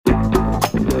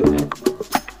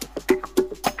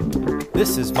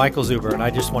This is Michael Zuber, and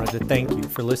I just wanted to thank you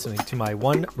for listening to my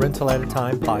One Rental at a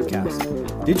Time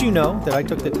podcast. Did you know that I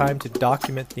took the time to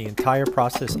document the entire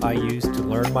process I used to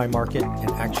learn my market and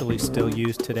actually still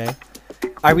use today?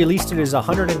 I released it as a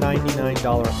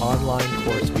 $199 online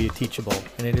course via Teachable,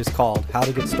 and it is called How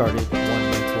to Get Started One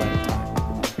Rental at a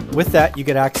Time. With that, you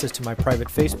get access to my private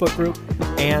Facebook group,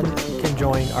 and you can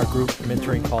join our group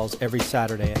mentoring calls every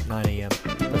Saturday at 9 a.m.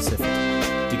 Pacific.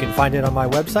 You can find it on my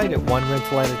website at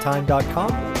onerentalatatime.com.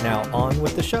 Now on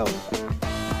with the show.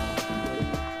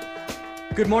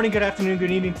 Good morning, good afternoon,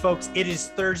 good evening, folks. It is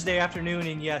Thursday afternoon,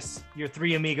 and yes, your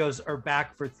three amigos are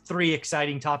back for three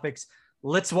exciting topics.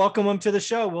 Let's welcome them to the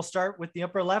show. We'll start with the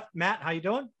upper left. Matt, how you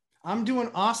doing? I'm doing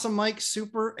awesome, Mike.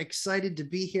 Super excited to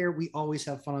be here. We always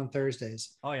have fun on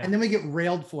Thursdays. Oh, yeah. And then we get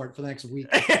railed for it for the next week.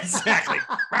 Exactly.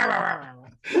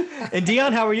 And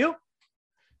Dion, how are you?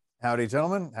 Howdy,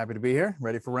 gentlemen. Happy to be here.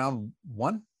 Ready for round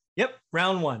one? Yep,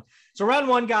 round one. So round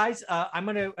one, guys, I think I'm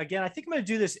going to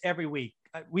do this every week.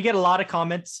 We get a lot of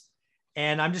comments,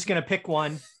 and I'm just going to pick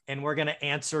one, and we're going to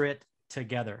answer it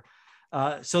together.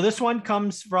 So this one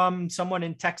comes from someone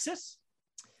in Texas.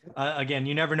 Again,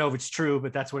 you never know if it's true,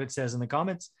 but that's what it says in the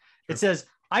comments. Sure. It says,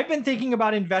 I've been thinking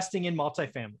about investing in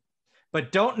multifamily,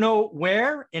 but don't know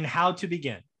where and how to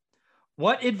begin.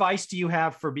 What advice do you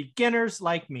have for beginners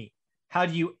like me? How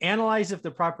do you analyze if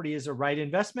the property is a right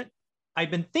investment?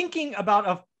 I've been thinking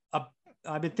about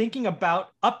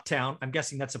Uptown. I'm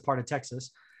guessing that's a part of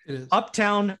Texas. It is.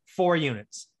 Uptown 4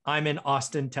 units. I'm in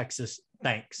Austin, Texas.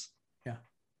 Thanks. Yeah.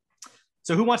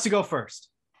 So who wants to go first?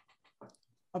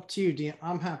 Up to you, Dean.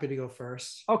 I'm happy to go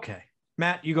first. Okay.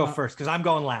 Matt, you go first because I'm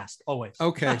going last always.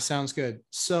 Okay. Sounds good.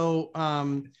 So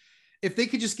if they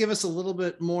could just give us a little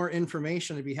bit more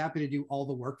information, I'd be happy to do all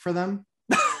the work for them.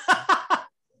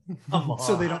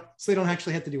 So they don't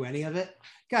actually have to do any of it.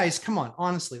 Guys, come on.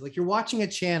 Honestly, like, you're watching a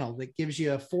channel that gives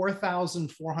you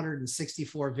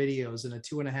 4,464 videos in a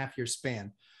 2.5-year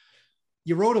span.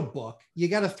 You wrote a book, you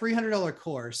got a $300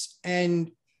 course,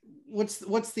 and what's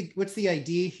the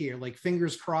idea here? Like,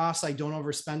 fingers crossed, I don't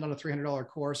overspend on a $300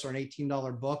 course or an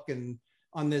 $18 book and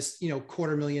on this,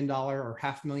 $250,000 or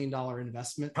 $500,000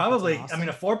 investment. Probably. I mean,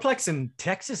 a fourplex in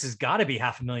Texas has got to be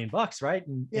 $500,000, right?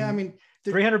 Yeah. I mean,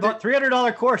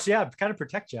 $300 course. Yeah. Kind of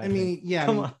protect you. I mean,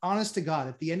 honest to God,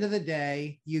 at the end of the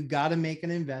day, you got to make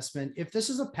an investment. If this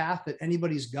is a path that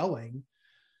anybody's going,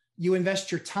 you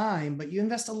invest your time, but you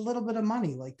invest a little bit of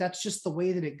money. Like, that's just the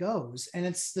way that it goes. And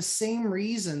it's the same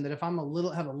reason that if I'm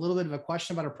have a little bit of a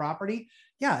question about a property,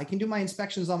 yeah, I can do my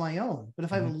inspections on my own. But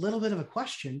if I have a little bit of a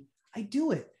question, I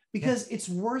do it because it's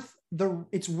worth the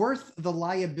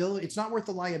liability. It's not worth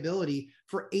the liability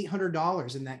for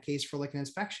 $800 in that case for like an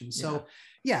inspection. So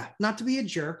yeah, not to be a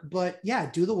jerk, but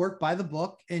yeah, do the work, buy the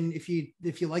book. And if you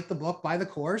like the book, buy the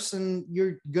course, and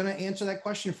you're going to answer that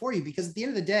question for you. Because at the end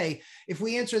of the day, if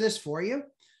we answer this for you,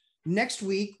 next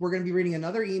week, we're going to be reading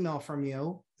another email from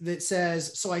you that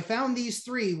says, so I found these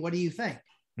 3, what do you think?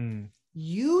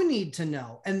 You need to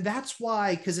know. And that's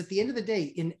why, because at the end of the day,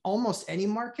 in almost any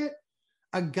market,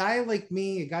 a guy like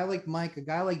me, a guy like Mike, a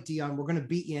guy like Dion, we're going to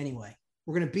beat you anyway.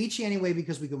 We're going to beat you anyway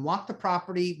because we can walk the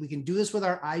property. We can do this with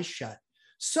our eyes shut.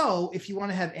 So if you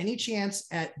want to have any chance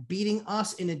at beating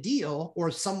us in a deal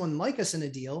or someone like us in a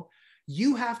deal,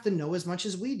 you have to know as much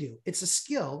as we do. It's a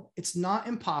skill. It's not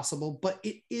impossible, but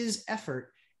it is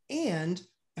effort. And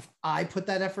if I put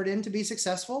that effort in to be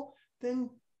successful, then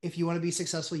if you want to be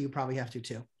successful, you probably have to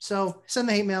too. So send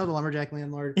the hate mail to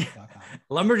lumberjacklandlord.com.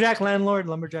 Lumberjack landlord.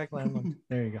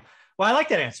 There you go. Well, I like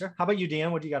that answer. How about you,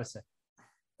 Dan? What do you got to say?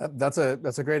 That's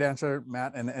a great answer,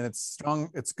 Matt. And it's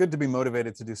strong. It's good to be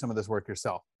motivated to do some of this work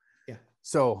yourself. Yeah.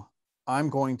 So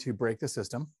I'm going to break the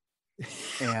system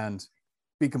and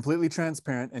be completely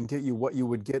transparent and get you what you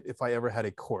would get if I ever had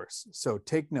a course. So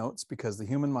take notes, because the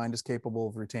human mind is capable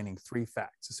of retaining 3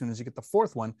 facts. As soon as you get the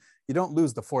 4th one, you don't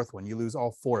lose the 4th one, you lose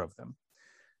all 4 of them.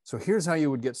 So here's how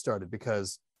you would get started,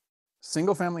 because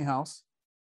single family house,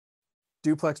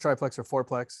 duplex, triplex, or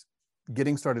fourplex,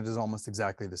 getting started is almost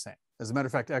exactly the same. As a matter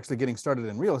of fact, actually getting started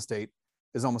in real estate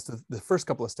is almost the first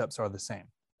couple of steps are the same.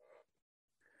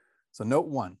 So note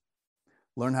 1,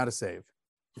 learn how to save.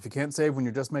 If you can't save when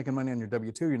you're just making money on your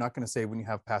W-2, you're not going to save when you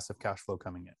have passive cash flow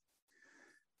coming in.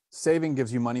 Saving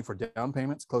gives you money for down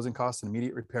payments, closing costs, and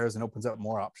immediate repairs, and opens up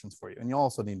more options for you. And you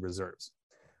also need reserves.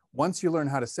 Once you learn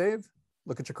how to save,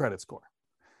 look at your credit score.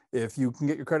 If you can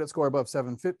get your credit score above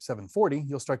 740,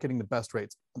 you'll start getting the best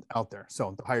rates out there.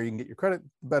 So the higher you can get your credit,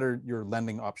 the better your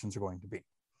lending options are going to be.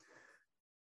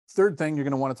 Third thing, you're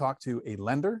going to want to talk to a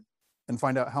lender and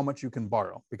find out how much you can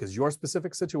borrow, because your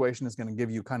specific situation is going to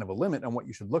give you kind of a limit on what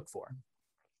you should look for.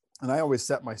 And I always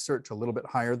set my search a little bit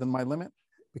higher than my limit,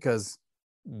 because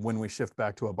when we shift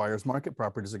back to a buyer's market,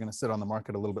 properties are going to sit on the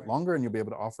market a little bit longer and you'll be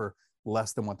able to offer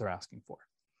less than what they're asking for.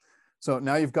 So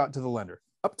now you've got to the lender.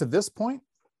 Up to this point,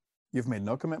 you've made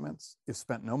no commitments, you've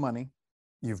spent no money,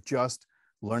 you've just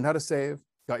learned how to save,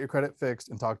 got your credit fixed,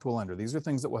 and talked to a lender. These are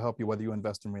things that will help you whether you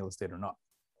invest in real estate or not.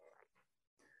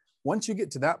 Once you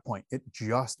get to that point, it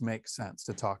just makes sense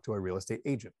to talk to a real estate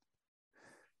agent.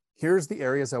 Here's the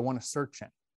areas I want to search in.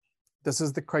 This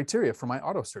is the criteria for my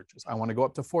auto searches. I want to go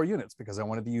up to 4 units because I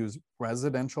wanted to use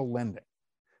residential lending.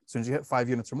 As soon as you hit 5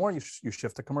 units or more, you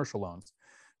shift to commercial loans.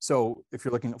 So if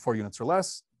you're looking at 4 units or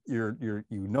less, you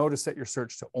know to set your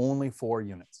search to only 4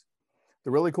 units.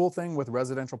 The really cool thing with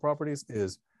residential properties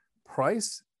is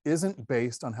price isn't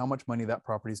based on how much money that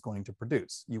property is going to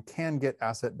produce. You can get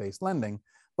asset-based lending,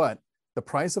 but the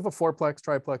price of a 4-plex,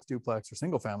 triplex, duplex, or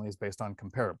single family is based on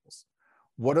comparables.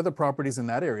 What are the properties in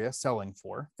that area selling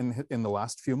for in the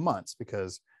last few months?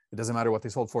 Because it doesn't matter what they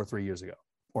sold for 3 years ago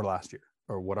or last year,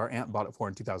 or what our aunt bought it for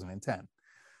in 2010.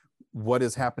 What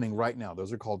is happening right now?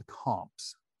 Those are called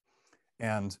comps.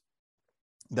 And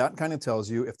that kind of tells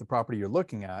you if the property you're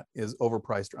looking at is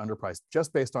overpriced or underpriced,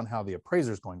 just based on how the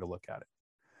appraiser is going to look at it.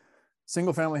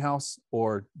 Single family house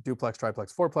or duplex,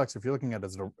 triplex, fourplex, if you're looking at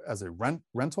it as a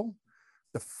rental,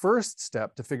 the first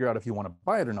step to figure out if you want to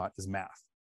buy it or not is math.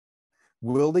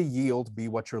 Will the yield be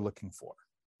what you're looking for?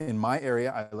 In my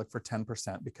area, I look for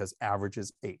 10% because average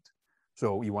is 8.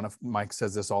 So you want to, Mike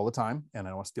says this all the time, and I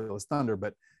don't want to steal his thunder,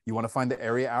 but you want to find the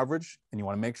area average and you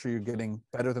want to make sure you're getting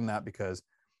better than that, because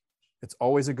it's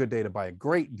always a good day to buy a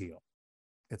great deal.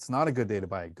 It's not a good day to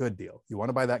buy a good deal. You want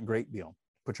to buy that great deal.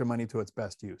 Put your money to its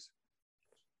best use.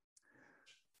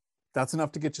 That's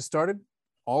enough to get you started.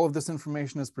 All of this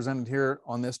information is presented here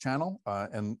on this channel.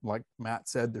 And like Matt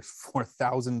said, there's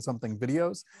 4,000 something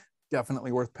videos.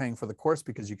 Definitely worth paying for the course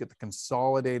because you get the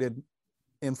consolidated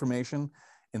information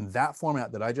in that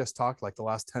format that I just talked, like the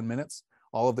last 10 minutes.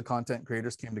 All of the content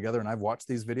creators came together and I've watched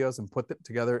these videos and put it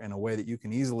together in a way that you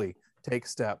can easily take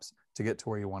steps to get to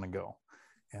where you want to go.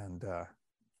 And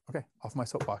okay, off my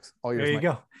soapbox. All yours, there you Mike.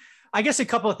 go. I guess a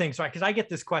couple of things, right? Because I get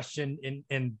this question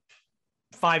in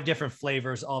 5 different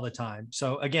flavors all the time.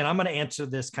 So again, I'm going to answer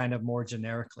this kind of more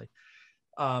generically.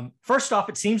 First off,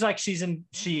 it seems like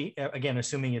she, again,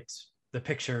 assuming it's the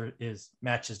picture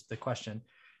matches the question.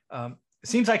 It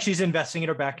seems like she's investing in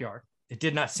her backyard. It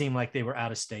did not seem like they were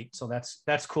out of state. So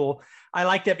that's cool. I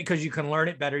like that because you can learn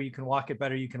it better. You can walk it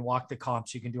better. You can walk the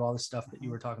comps. You can do all the stuff that you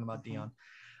were talking about, Dion.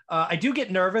 I do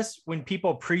get nervous when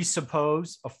people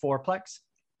presuppose a fourplex.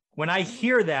 When I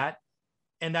hear that,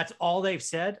 and that's all they've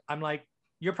said, I'm like,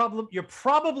 you're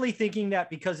probably thinking that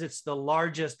because it's the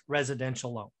largest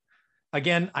residential loan.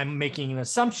 Again, I'm making an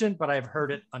assumption, but I've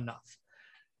heard it enough.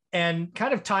 And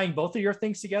kind of tying both of your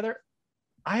things together,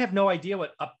 I have no idea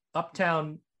what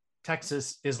uptown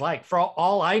Texas is like. For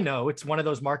all I know, it's one of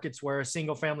those markets where a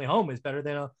single family home is better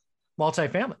than a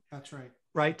multifamily. That's right.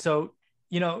 Right. So,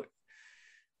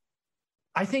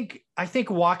 I think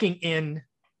walking in,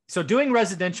 so doing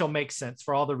residential makes sense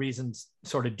for all the reasons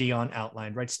sort of Dion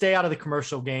outlined, right? Stay out of the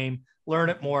commercial game, learn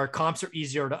it more. Comps are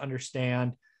easier to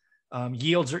understand.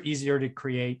 Yields are easier to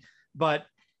create, but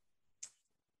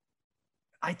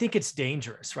I think it's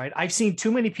dangerous, right? I've seen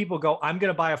too many people go, I'm going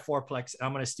to buy a fourplex and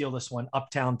I'm going to steal this one,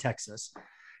 Uptown Texas.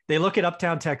 They look at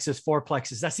Uptown Texas,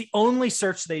 fourplexes. That's the only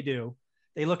search they do.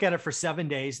 They look at it for 7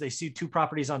 days. They see 2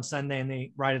 properties on Sunday and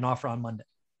they write an offer on Monday.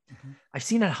 Mm-hmm. I've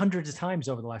seen it hundreds of times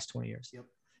over the last 20 years. Yep.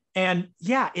 And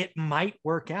yeah, it might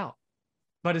work out.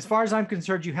 But as far as I'm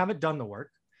concerned, you haven't done the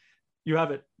work. You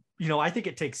haven't, I think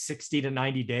it takes 60 to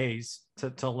 90 days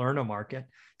to learn a market.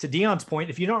 To Dion's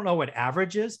point, if you don't know what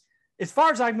average is, as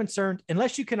far as I'm concerned,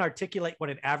 unless you can articulate what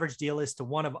an average deal is to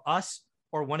one of us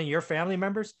or one of your family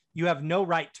members, you have no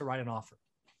right to write an offer.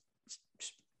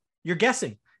 You're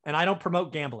guessing. And I don't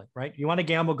promote gambling, right? You want to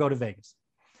gamble, go to Vegas.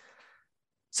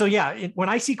 So yeah, when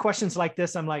I see questions like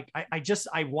this, I'm like,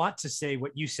 I want to say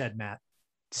what you said, Matt.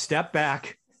 Step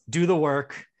back, do the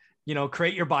work,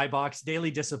 create your buy box,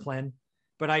 daily discipline.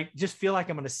 But I just feel like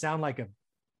I'm going to sound like a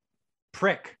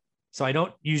prick. So I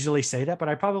don't usually say that, but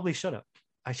I probably should have.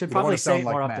 I should probably say it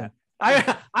more often.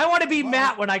 I want to be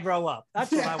Matt when I grow up.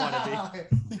 That's what I want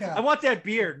to be. Yeah. I want that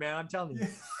beard, man. I'm telling you.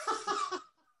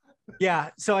 Yeah.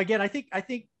 So again, I think,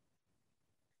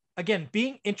 again,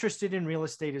 being interested in real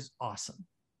estate is awesome.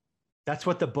 That's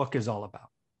what the book is all about.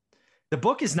 The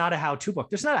book is not a how-to book.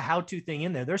 There's not a how-to thing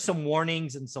in there. There's some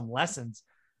warnings and some lessons,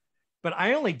 but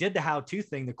I only did the how-to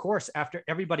thing, the course, after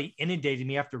everybody inundated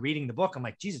me after reading the book. I'm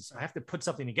like, Jesus, I have to put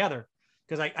something together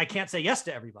because I can't say yes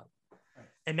to everybody.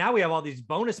 And now we have all these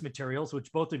bonus materials,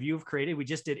 which both of you have created. We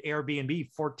just did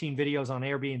Airbnb, 14 videos on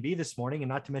Airbnb this morning, and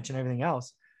not to mention everything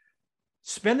else.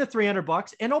 Spend the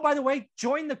 $300. And oh, by the way,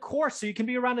 join the course so you can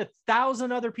be around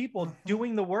 1,000 other people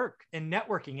doing the work and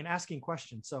networking and asking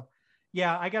questions. So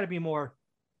yeah, I got to be more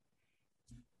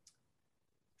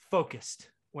focused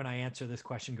when I answer this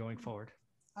question going forward.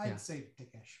 I'd say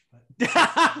dickish, but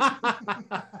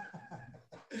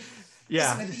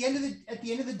yeah. Listen, at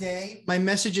the end of the day, my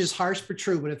message is harsh but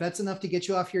true. But if that's enough to get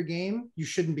you off your game, you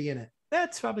shouldn't be in it.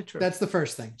 That's probably true. That's the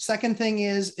first thing. Second thing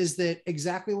is that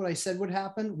exactly what I said would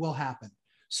happen will happen.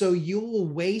 So you will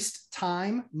waste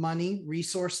time, money,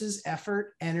 resources,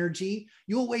 effort, energy.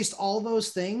 You will waste all those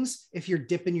things if you're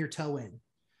dipping your toe in.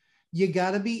 You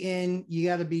got to be in, you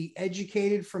got to be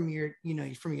educated from your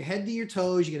head to your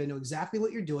toes. You got to know exactly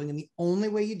what you're doing. And the only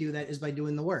way you do that is by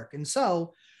doing the work. And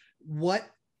so what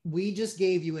we just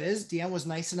gave you is Deanne was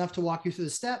nice enough to walk you through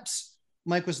the steps.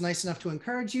 Mike was nice enough to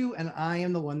encourage you. And I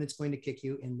am the one that's going to kick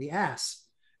you in the ass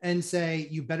and say,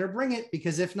 you better bring it,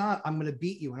 because if not, I'm going to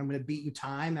beat you. And I'm going to beat you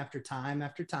time after time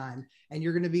after time. And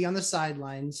you're going to be on the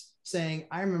sidelines saying,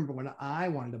 I remember when I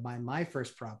wanted to buy my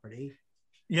first property.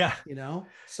 Yeah.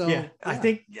 So yeah. I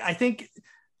think,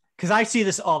 because I see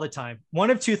this all the time. One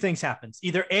of two things happens.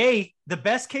 Either A, the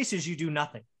best case is you do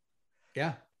nothing.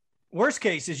 Yeah. Worst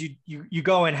case is you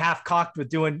go in half cocked with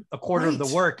doing a quarter of the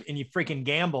work and you freaking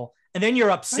gamble. And then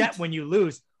you're upset when you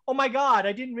lose. Oh my God,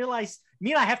 I didn't realize. You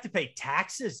mean I have to pay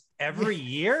taxes every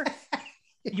year?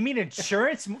 You mean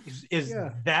insurance is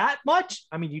that much?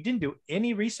 I mean, you didn't do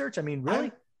any research. I mean,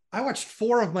 really? I watched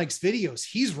 4 of Mike's videos.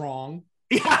 He's wrong.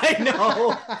 Yeah, I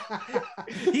know.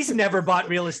 He's never bought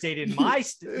real estate in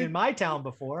my town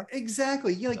before.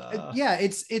 Exactly.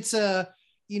 It's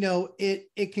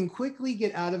it can quickly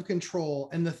get out of control.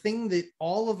 And the thing that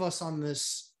all of us on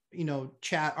this,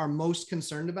 chat are most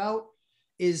concerned about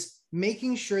is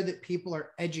making sure that people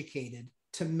are educated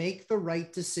to make the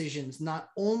right decisions, not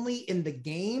only in the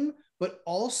game, but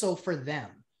also for them.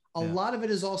 A lot of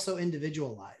it is also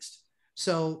individualized.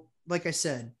 So like I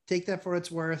said, take that for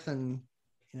its worth, and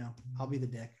I'll be the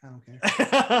dick. I don't care.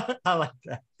 I like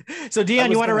that. So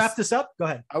Deanne, you want to wrap this up? Go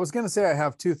ahead. I was going to say I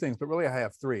have 2 things, but really I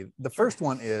have 3. The first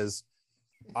one is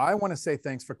I want to say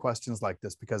thanks for questions like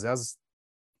this, because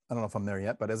I don't know if I'm there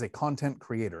yet, but as a content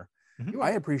creator,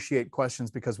 I appreciate questions,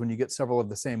 because when you get several of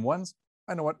the same ones,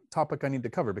 I know what topic I need to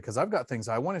cover, because I've got things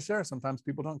I want to share. Sometimes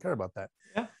people don't care about that.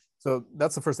 Yeah. So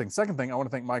that's the first thing. Second thing, I want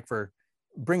to thank Mike for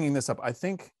bringing this up. I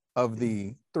think of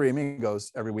the 3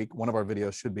 amigos every week, one of our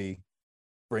videos should be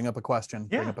bring up a question,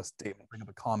 bring up a statement, bring up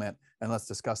a comment, and let's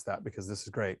discuss that, because this is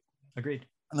great. Agreed.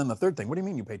 And then the third thing, what do you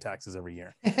mean you pay taxes every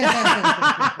year?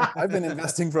 I've been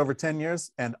investing for over 10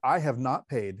 years and I have not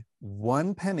paid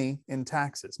 1 penny in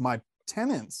taxes. My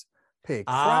tenants pay a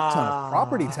crap ton of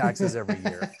property taxes every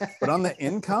year, but on the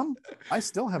income, I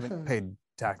still haven't paid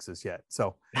taxes yet.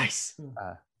 So nice.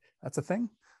 That's a thing.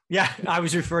 Yeah, I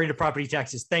was referring to property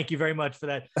taxes. Thank you very much for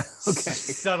that. Okay.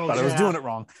 Subtle. But I was doing it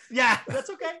wrong. Yeah, that's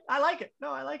okay. I like it.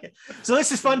 No, I like it. So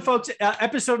this is fun, folks.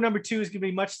 Episode number 2 is going to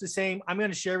be much the same. I'm going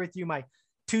to share with you my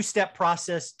 2-step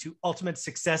process to ultimate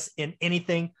success in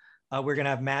anything. We're going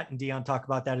to have Matt and Dion talk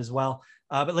about that as well.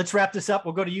 But let's wrap this up.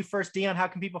 We'll go to you first. Dion, how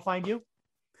can people find you?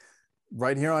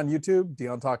 Right here on YouTube,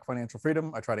 Dion Talk Financial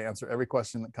Freedom. I try to answer every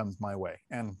question that comes my way.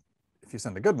 And if you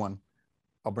send a good one,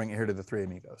 I'll bring it here to the 3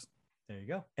 amigos. There you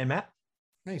go. And Matt?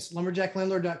 Nice.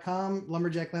 Lumberjacklandlord.com,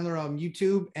 Lumberjack Landlord on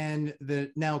YouTube, and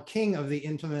the now king of the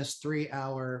infamous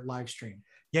 3-hour live stream.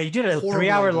 Yeah, you did a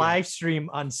 3-hour live stream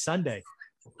on Sunday.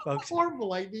 Folks.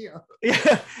 Horrible idea.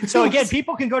 Yeah. So again,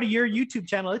 people can go to your YouTube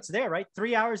channel. It's there, right?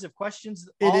 3 hours of questions.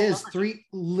 It is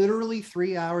literally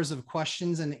 3 hours of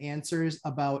questions and answers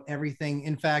about everything.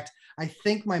 In fact, I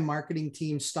think my marketing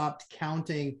team stopped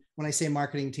counting. When I say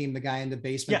marketing team, the guy in the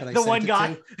basement that I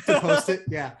sent to post it.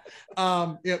 Yeah.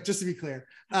 Just to be clear.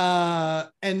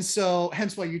 And so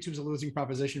hence why YouTube's a losing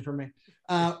proposition for me.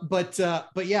 But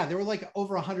yeah, there were like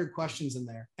over 100 questions in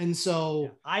there. And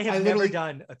so I have never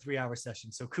done a 3-hour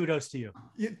session. So kudos to you.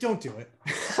 Don't do it.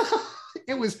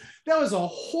 That was a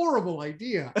horrible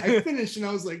idea. I finished and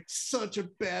I was like, such a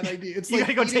bad idea. It's you like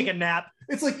gotta go take a nap.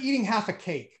 It's like eating half a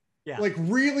cake. Yeah. Like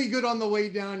really good on the way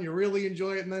down. You really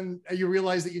enjoy it. And then you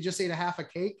realize that you just ate a half a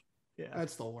cake. Yeah.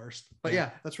 That's the worst. But yeah,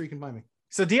 that's where you can find me.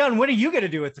 So Dion, when are you going to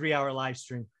do a 3-hour live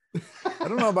stream? I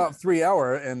don't know about 3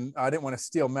 hour, and I didn't want to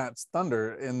steal Matt's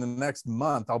thunder. In the next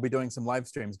month, I'll be doing some live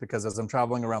streams, because as I'm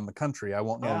traveling around the country, I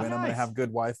won't know when I'm going to have good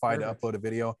Wi-Fi to upload a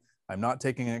video. I'm not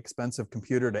taking an expensive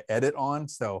computer to edit on,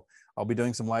 so I'll be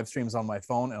doing some live streams on my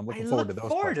phone, and I'm looking forward to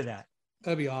those. To that.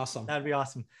 That'd be awesome. That'd be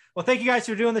awesome. Well, thank you guys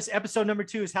for doing this. Episode number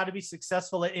 2 is how to be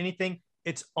successful at anything.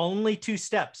 It's only 2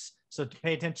 steps. So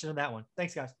pay attention to that one.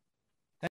 Thanks, guys.